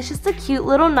looks like. It's just a cute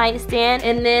little nightstand,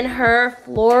 and then her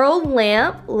floral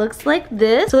lamp looks like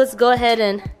this. So let's go ahead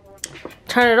and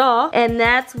turn it off, and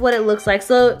that's what it looks like.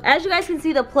 So as you guys can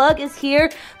see, the plug is here.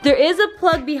 There is a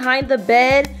plug behind the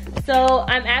bed, so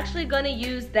I'm actually gonna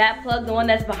use that plug, the one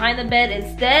that's behind the bed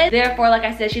instead. Therefore, like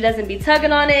I said, she doesn't be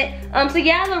tugging on it. So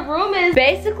yeah, the room is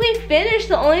basically finished.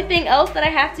 The only thing else that I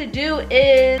have to do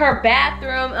is her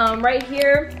bathroom. Right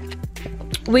here,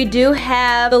 we do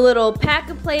have the little pack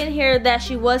and play in here that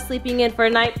she was sleeping in for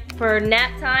nap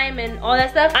time and all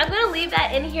that stuff. I'm gonna leave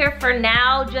that in here for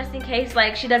now, just in case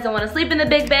like she doesn't want to sleep in the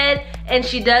big bed and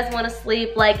she does want to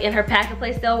sleep like in her pack and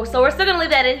play still. So we're still gonna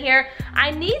leave that in here. I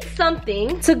need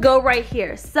something to go right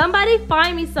here. Somebody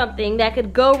find me something that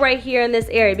could go right here in this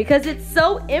area because it's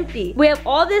so empty. We have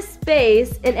all this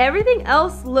space and everything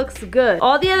else looks good.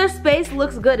 All the other space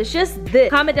looks good. It's just this.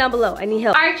 Comment down below. I need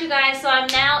help. All right, you guys. So I'm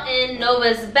now in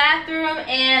Nova's bathroom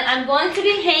and I'm going to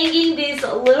be hanging these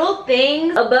little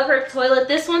things above her toilet.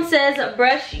 This one says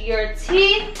brush your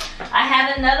teeth. I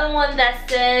have another one that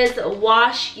says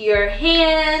wash your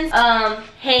hands,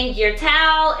 hang your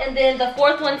towel, and then the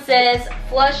fourth one says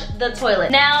flush the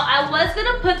toilet. Now I was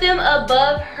gonna put them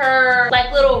above her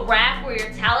like little rack where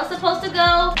your towel is supposed to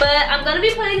go, but I'm gonna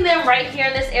be putting them right here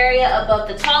in this area above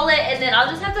the toilet, and then I'll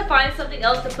just have to find something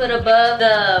else to put above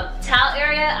the towel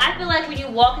area. I feel like when you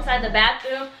walk inside the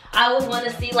bathroom, I would want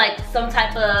to see like some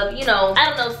type of, you know, I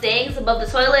don't know, sayings above the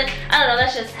toilet. I don't know,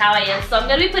 that's just how I am. So I'm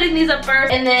gonna be putting these up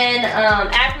first, and then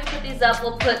after we put these up,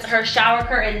 we'll put her shower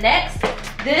curtain next.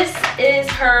 This is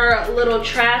her little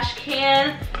trash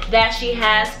can that she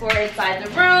has for inside the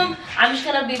room. I'm just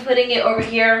gonna be putting it over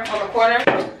here on the corner,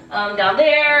 down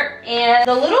there. And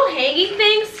the little hanging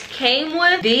things came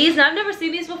with these. Now I've never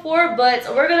seen these before, but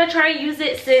we're gonna try and use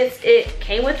it since it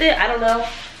came with it. I don't know.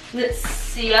 Let's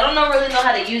see. I don't really know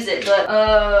how to use it, but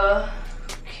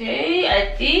okay.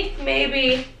 I think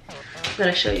maybe I'm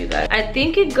gonna show you guys. I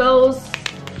think it goes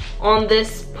on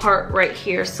this part right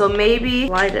here, so maybe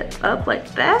slide it up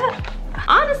like that.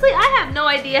 Honestly, I have no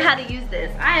idea how to use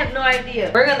this. I have no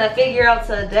idea. We're gonna figure out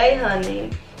today,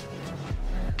 honey.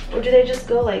 Or do they just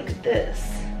go like this?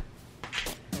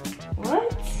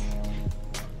 What?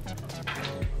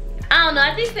 I don't know.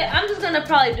 I think that I'm just gonna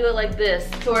probably do it like this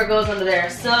to where it goes under there.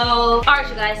 So, all right,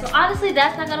 you guys. So obviously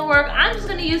that's not gonna work. I'm just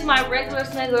gonna use my regular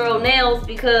smegular nails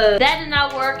because that did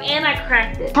not work and I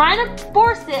cracked it. Trying to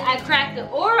force it, I cracked it.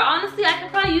 Or honestly, I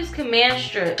could probably use command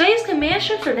strip. Should I use command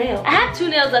strip or nails? I have two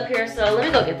nails up here, so let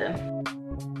me go get them.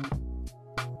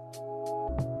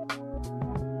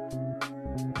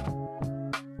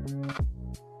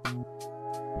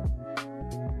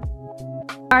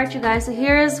 Alright you guys, so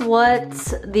here's what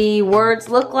the words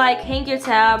look like. Hang your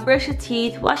towel, brush your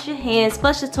teeth, wash your hands,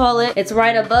 flush the toilet. It's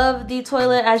right above the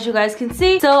toilet as you guys can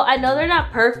see. So I know they're not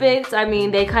perfect. I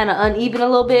mean, they kind of uneven a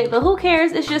little bit, but who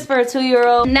cares? It's just for a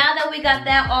 2-year-old. Now that we got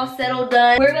that all settled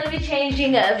done, we're gonna be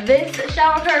changing this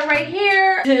shower curtain right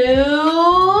here to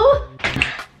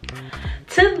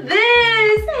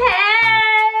this.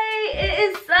 Hey, it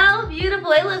is so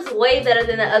beautiful. It looks way better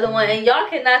than the other one, and y'all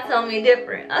cannot tell me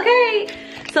different, okay?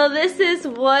 So this is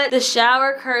what the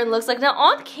shower curtain looks like. Now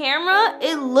on camera,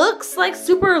 it looks like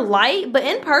super light, but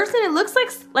in person, it looks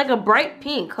like a bright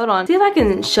pink. Hold on, see if I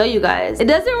can show you guys. It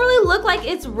doesn't really look like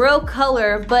it's real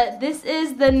color, but this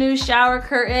is the new shower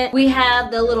curtain. We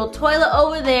have the little toilet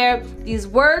over there, these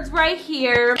words right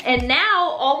here, and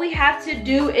now all we have to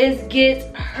do is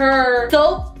get her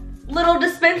soap little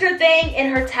dispenser thing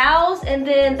and her towels, and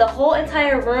then the whole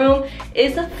entire room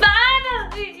is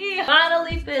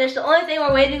finally finished. The only thing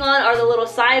we're waiting on are the little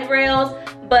side rails,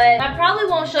 but I probably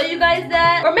won't show you guys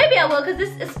that, or maybe I will, because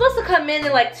it's supposed to come in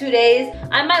like 2 days.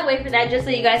 I might wait for that just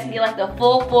so you guys can get like the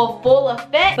full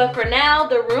effect. But for now,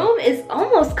 the room is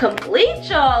almost complete,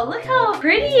 y'all. Look how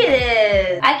pretty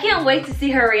it is. I can't wait to see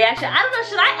her reaction. I don't know,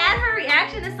 should I add her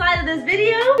reaction inside of this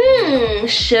video?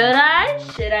 Should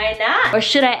I not? Or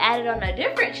should I add it on a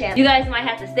different channel? You guys might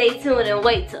have to stay tuned and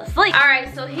wait till sleep. All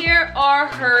right, so here are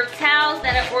her towels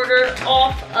that I ordered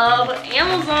off of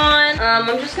Amazon.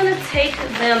 I'm just gonna take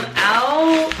them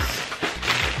out,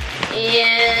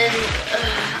 and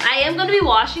I am gonna be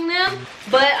washing them,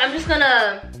 but I'm just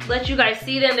gonna let you guys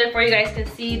see them, therefore you guys can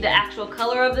see the actual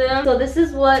color of them. So this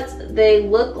is what they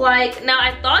look like. Now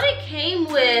I thought it came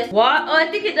with, oh, I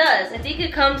think it does. I think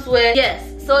it comes with,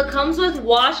 yes, so it comes with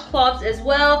washcloths as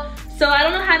well. So I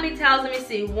don't know how many towels, let me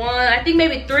see, I think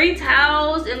maybe 3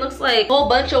 towels. It looks like a whole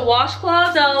bunch of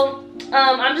washcloths. So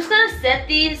I'm just gonna set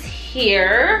these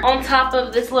here on top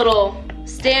of this little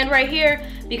stand right here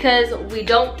because we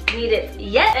don't need it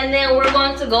yet. And then we're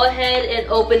going to go ahead and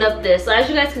open up this. So as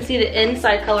you guys can see, the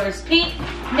inside color is pink.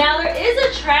 Now there is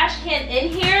a trash can in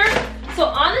here. So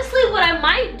honestly, what I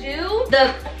might do,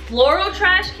 the floral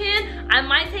trash can, I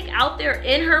might take out there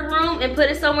in her room and put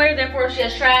it somewhere, therefore she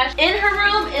has trash in her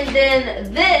room, and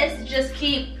then this, just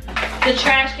keep the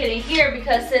trash can in here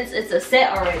because since it's a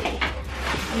set already,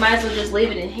 I might as well just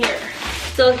leave it in here.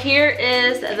 So here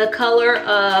is the color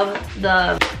of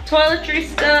the toiletry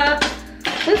stuff.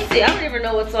 Let's see, I don't even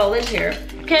know what's all in here.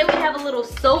 Okay, we have a little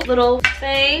soap, little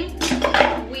thing.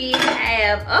 We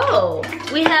have,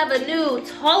 we have a new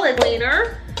toilet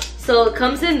cleaner. So it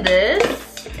comes in this.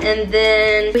 And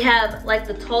then we have like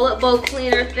the toilet bowl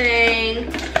cleaner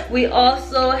thing. We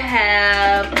also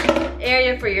have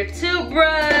area for your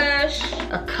toothbrush,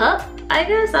 a cup, I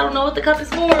guess. I don't know what the cup is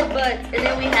for, but, and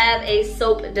then we have a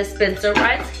soap dispenser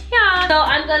right here. So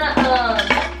I'm gonna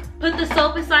put the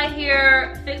soap inside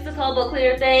here, fix this whole book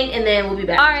cleaner thing, and then we'll be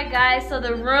back. All right, guys, so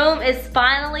the room is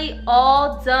finally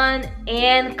all done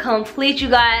and complete, you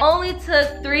guys. Only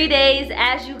took 3 days,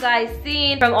 as you guys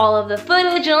seen from all of the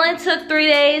footage. It only took 3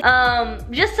 days.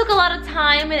 Just took a lot of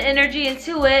time and energy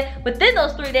into it within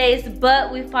those 3 days,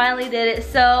 but we finally did it.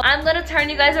 So I'm gonna turn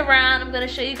you guys around. I'm gonna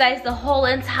show you guys the whole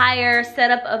entire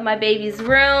setup of my baby's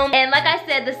room. And like I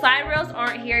said, the side rails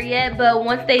aren't here yet, but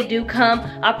once they do come,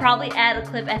 I'll probably add a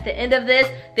clip at the end of this.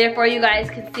 Therefore, you guys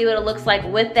can see what it looks like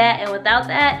with that and without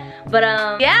that. But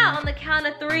yeah, on the count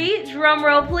of 3, drum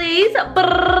roll please. 1,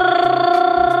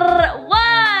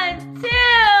 2,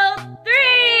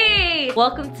 3.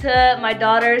 Welcome to my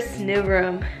daughter's new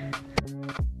room.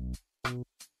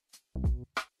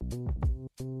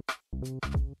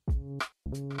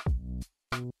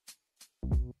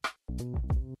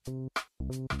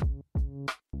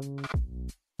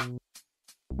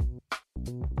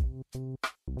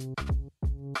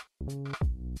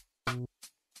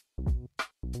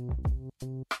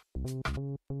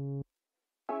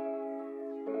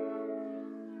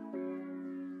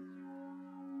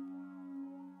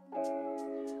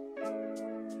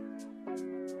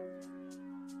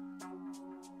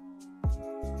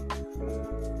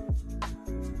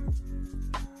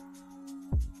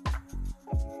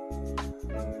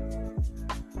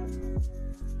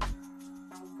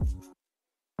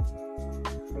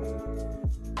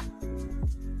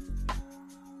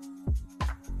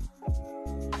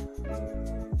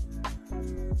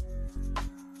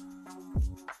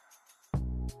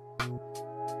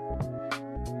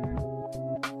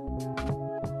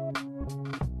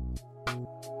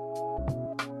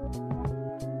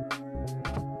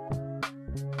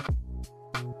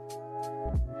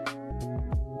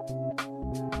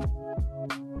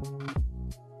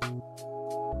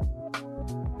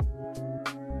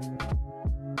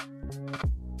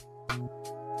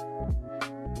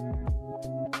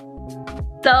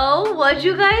 So, what'd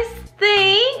you guys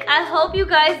think? I hope you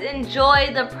guys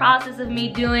enjoyed the process of me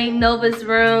doing Nova's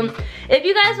room. If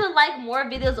you guys would like more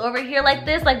videos over here like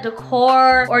this, like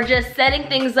decor or just setting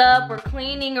things up or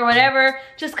cleaning or whatever,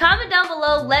 just comment down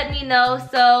below, let me know.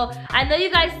 So I know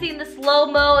you guys seen the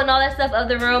slow-mo and all that stuff of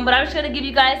the room, but I'm just gonna give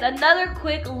you guys another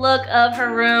quick look of her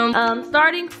room.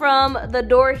 Starting from the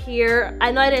door here,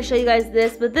 I know I didn't show you guys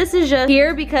this, but this is just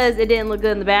here because it didn't look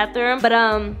good in the bathroom. But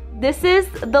this is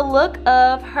the look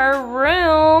of her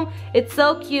room. It's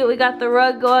so cute. We got the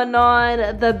rug going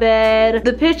on, the bed,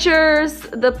 the pictures,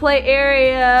 the play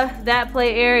area, that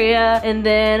play area, and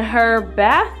then her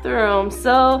bathroom.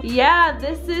 So yeah,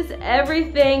 this is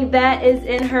everything that is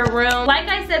in her room. Like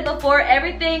I said before,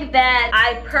 everything that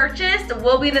I purchased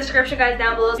will be in the description, guys,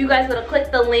 down below. If you guys want to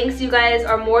click the links, you guys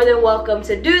are more than welcome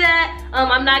to do that.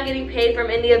 I'm not getting paid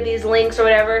from any of these links or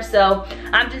whatever, so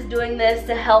I'm just doing this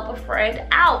to help a friend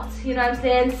out. You know what I'm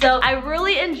saying? So I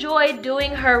really enjoyed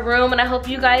doing her room, and I hope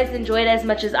you guys enjoyed as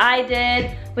much as I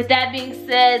did. With that being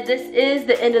said, this is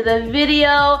the end of the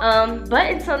video.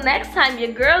 But until next time,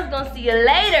 your girl's gonna see you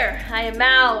later. I am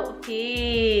out.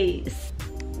 Peace.